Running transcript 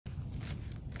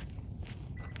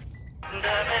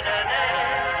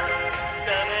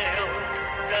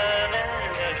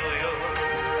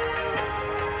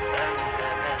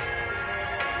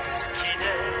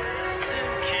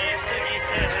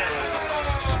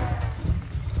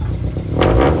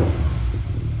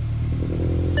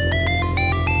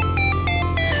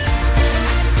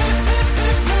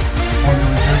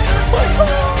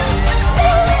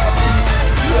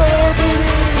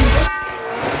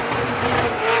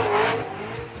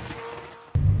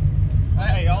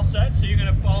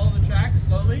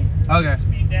Okay.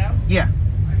 Speed down. Yeah.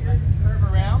 Curve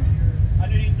around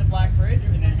underneath the black bridge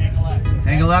and then hang a left.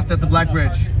 Hang a left at the black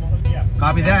bridge. Yeah.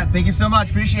 Copy that. Thank you so much.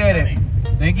 Appreciate it.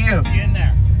 Thank you. See you in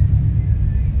there.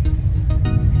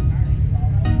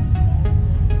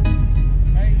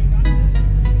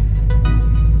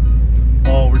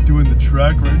 Oh, we're doing the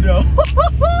track right now.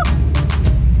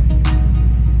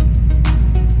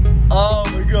 Oh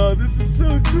my god, this is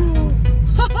so cool.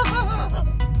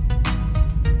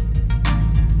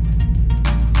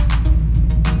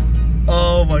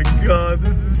 Oh my god,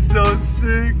 this is so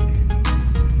sick.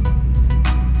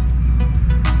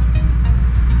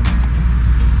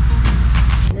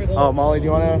 Oh, Molly, do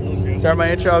you want to start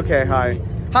my intro? Okay, hi.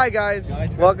 Hi guys,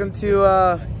 welcome to,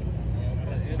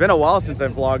 it's been a while since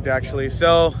I've vlogged actually.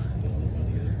 So,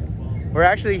 we're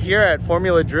actually here at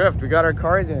Formula Drift. We got our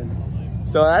cars in.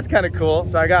 So that's kind of cool.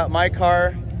 So I got my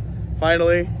car,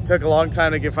 finally. Took a long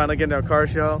time to finally get into a car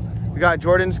show. We got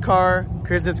Jordan's car,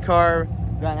 Chris's car,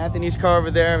 we got Anthony's car over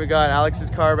there. We got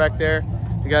Alex's car back there.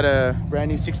 We got a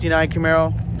brand new 69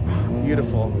 Camaro.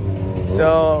 Beautiful.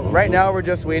 So right now we're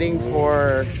just waiting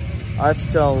for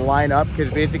us to line up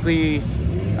because basically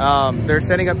they're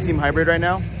setting up Team Hybrid right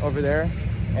now over there.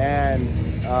 And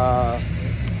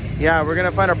yeah, we're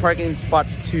gonna find our parking spots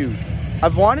too.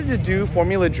 I've wanted to do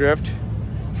Formula Drift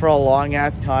for a long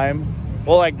ass time.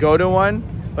 Well, like go to one,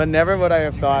 but never would I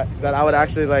have thought that I would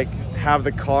actually like have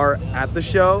the car at the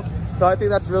show. So I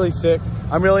think that's really sick.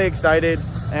 I'm really excited,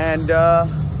 and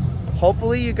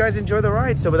hopefully you guys enjoy the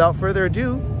ride. So without further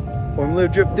ado, Formula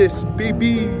Drift this,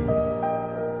 baby.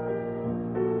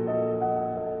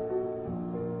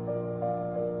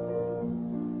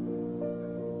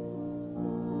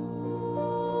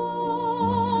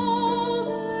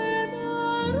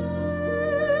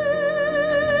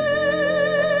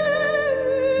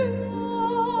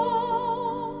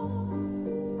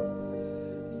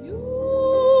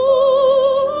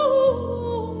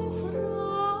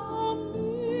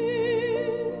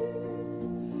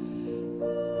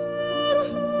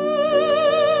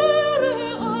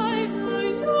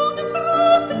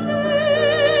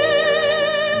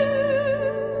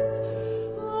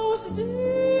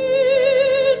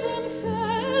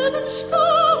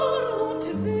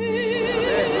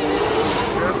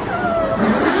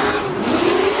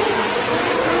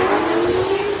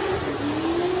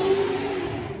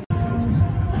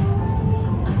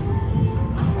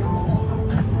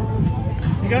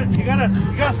 You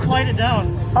gotta slide it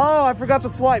down. Oh, I forgot to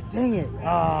swipe. Dang it.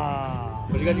 Ah.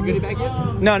 But you got your goodie bag yet?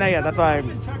 No, not yet. That's why I'm.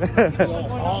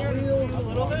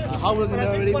 How was it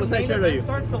already? What size shirt are you?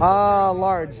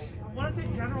 Large.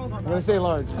 I'm gonna say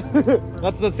large.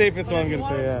 That's the safest one I'm gonna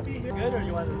say. Yeah. Good or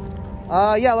you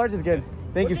want? Yeah, large is good.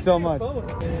 Thank you so much.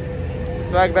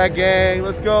 Swag bag gang,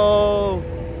 let's go.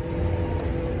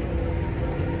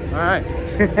 All right.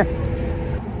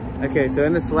 Okay, so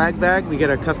in the swag bag we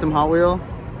get a custom Hot Wheel.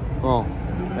 Well,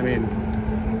 I mean,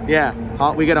 yeah,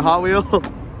 we get a Hot Wheel.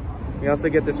 We also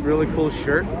get this really cool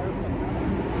shirt.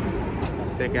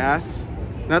 Sick ass.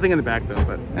 Nothing in the back though,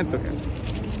 but that's okay.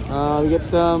 We get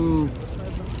some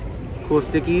cool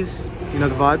stickies. You know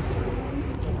the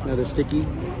vibes. Another sticky.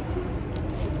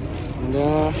 And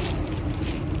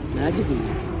magazine.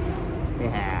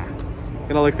 Yeah.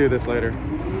 Gonna look through this later.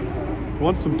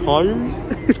 Want some tires?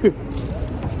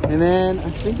 And then I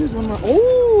think there's one more.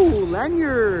 Oh,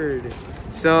 lanyard.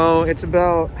 So it's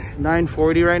about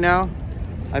 9:40 right now.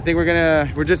 I think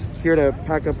we're just here to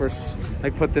pack up our,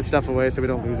 like put this stuff away so we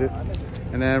don't lose it.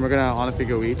 And then we're gonna honestly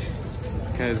go eat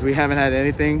because we haven't had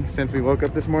anything since we woke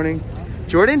up this morning.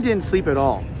 Jordan didn't sleep at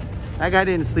all. That guy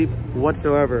didn't sleep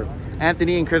whatsoever.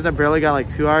 Anthony and Krista barely got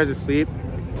like 2 hours of sleep.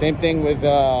 Same thing with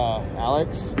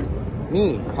Alex.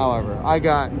 Me, however, I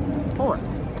got 4.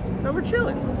 So we're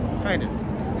chilling, kind of.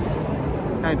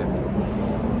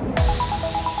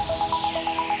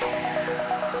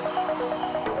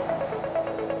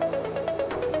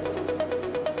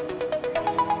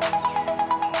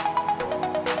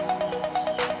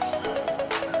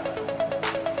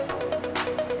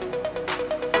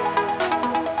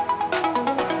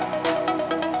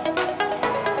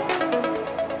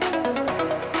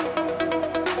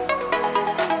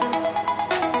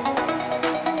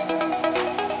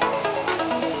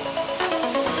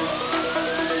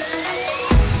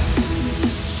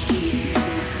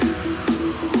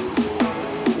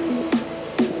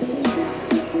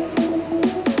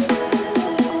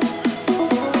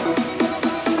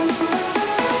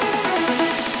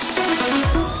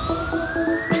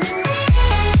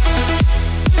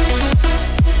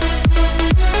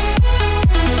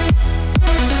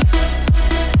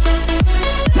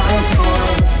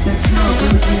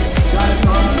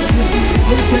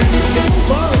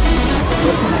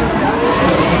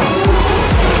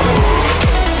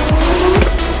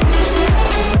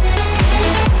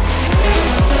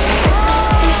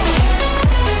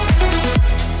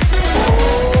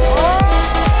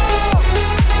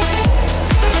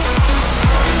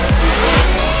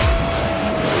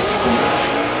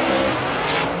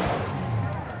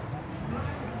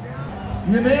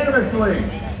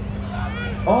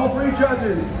 All three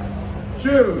judges,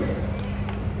 choose.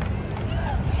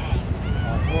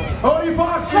 Odie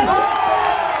Boxers!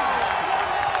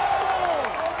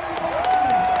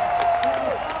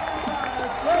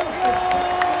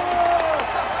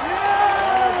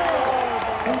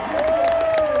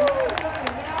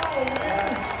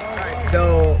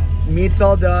 So, meet's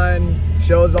all done,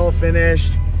 show's all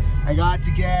finished. I got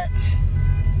to get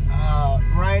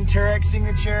Ryan Turek's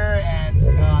signature and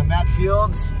Matt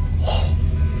Fields.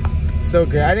 So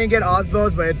good. I didn't get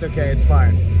Osbo's, but it's okay, it's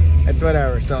fine. It's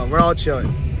whatever, so we're all chilling.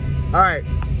 All right,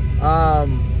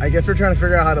 I guess we're trying to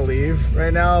figure out how to leave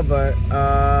right now, but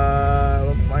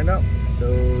we'll find out.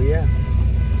 So yeah,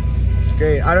 it's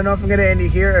great. I don't know if I'm gonna end it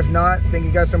here. If not, thank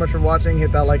you guys so much for watching.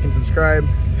 Hit that like and subscribe.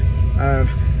 I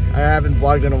haven't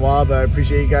vlogged in a while, but I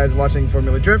appreciate you guys watching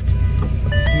Formula Drift.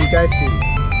 Hope to see you guys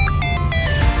soon.